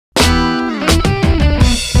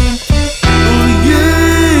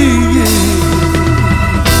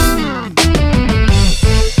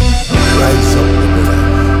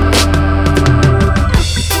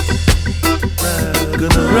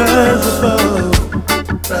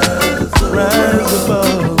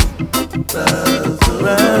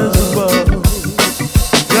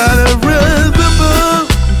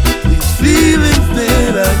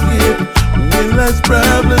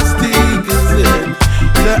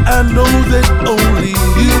I know that only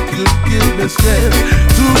you could give me strength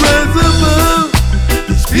to rise above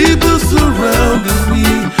these people surrounding me.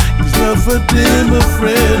 It's not for them a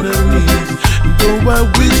friend of me. Though I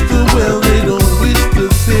wish the well, they don't wish the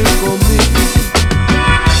same for me.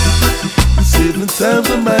 7 times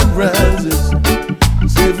I might rises,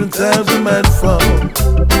 7 times I might fall.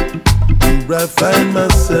 Here I find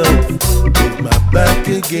myself with my back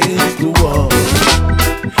against the wall.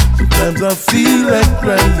 Sometimes I feel like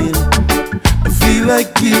crying, I feel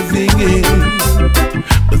like giving in,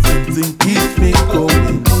 but something keeps me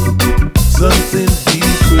going, something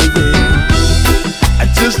deeper than. I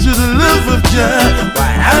just to the love of God,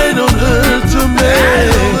 why I don't hurt to me,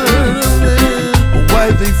 why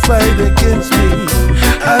they fight against me,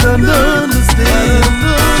 I don't understand.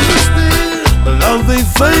 How long they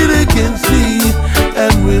fight against me,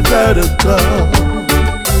 and without a cause.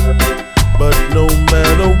 But no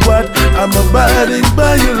matter what, I'm abiding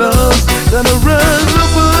by your laws. Gonna rise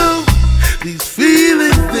above these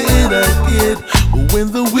feelings that I get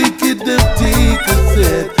when the wicked them take a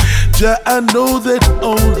set. Jah, I know that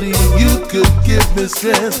only you could give me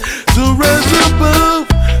strength to rise above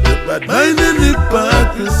the bad mind and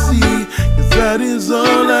hypocrisy, 'cause that is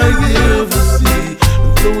all I ever see.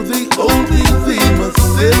 And though they hold me, they must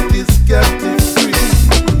set this captive free.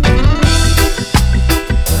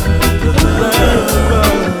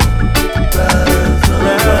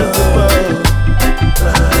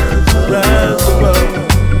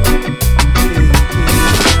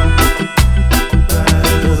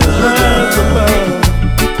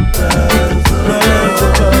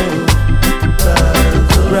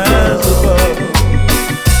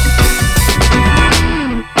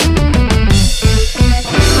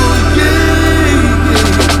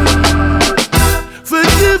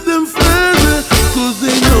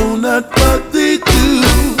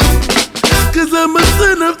 I'm a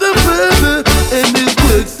son of the Father, and His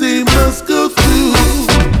works they must go through.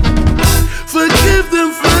 Forgive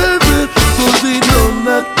them, Father, for they know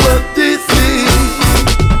not what they say.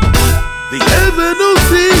 They have no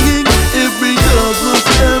saying, every dog must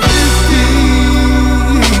have his day.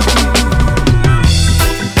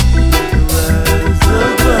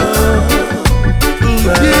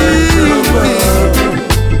 Rise above,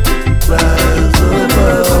 rise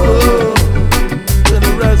above,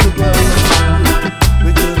 gonna rise above.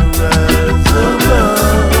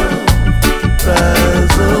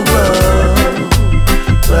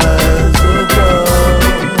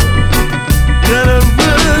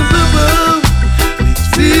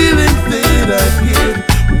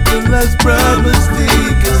 Promise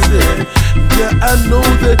take a step. Yeah, I know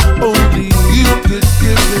that only you could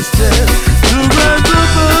give me strength to rise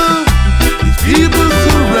above these people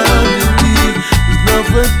surrounding me. There's not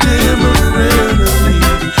for them a friend of me.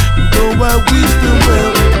 Though I wish them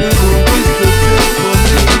well, they don't wish the same for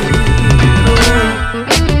me.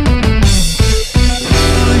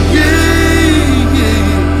 Yeah,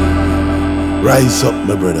 yeah. Rise up,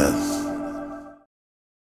 my brothers.